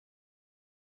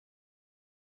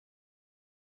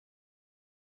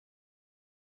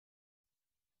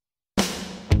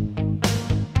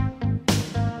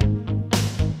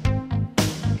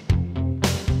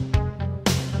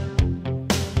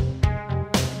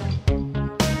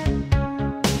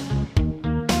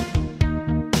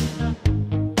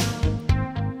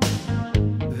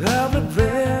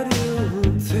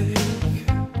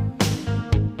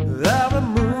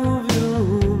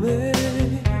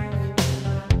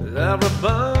Every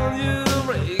bond you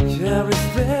break, every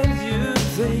step you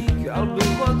take, I'll be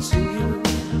watching you.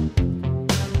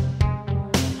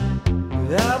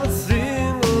 Every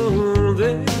single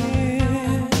day,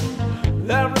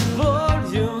 every word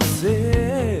you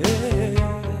say,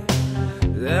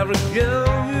 every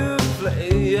game you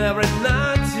play, every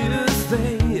night you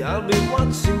stay, I'll be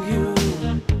watching you.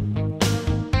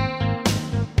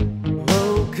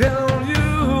 Oh, can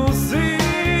you see?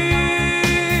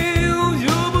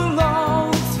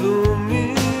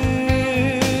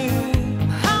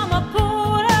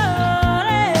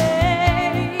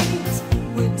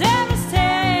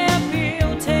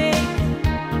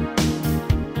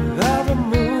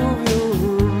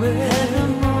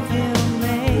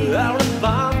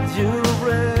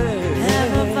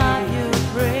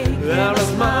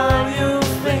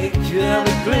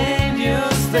 Every claim you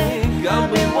stake, I'll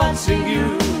be watching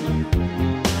you.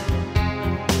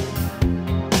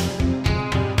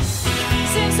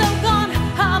 Since I'm gone,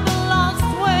 I've been lost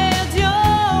with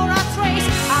your trace.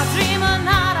 I dream at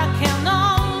night, I can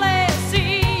only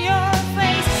see your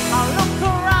face. I look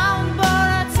around, but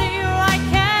I see you I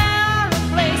can't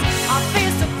replace. I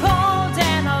feel so cold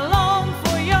and I long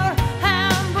for your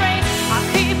embrace. I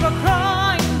keep a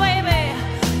crying, baby,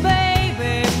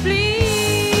 baby, please.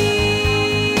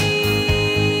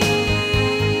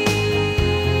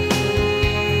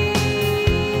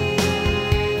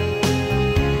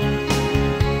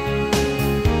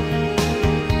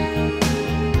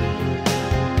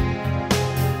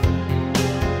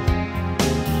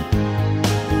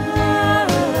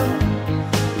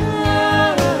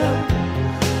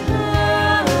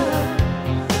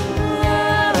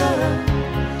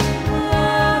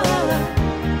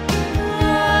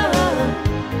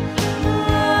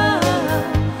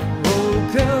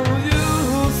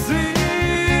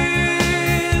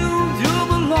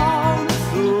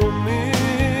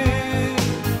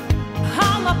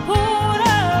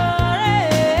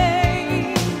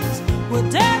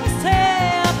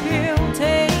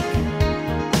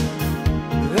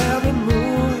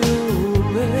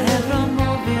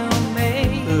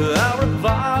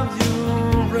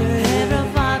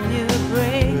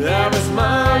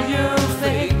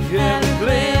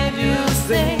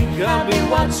 I'll be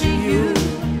watching you.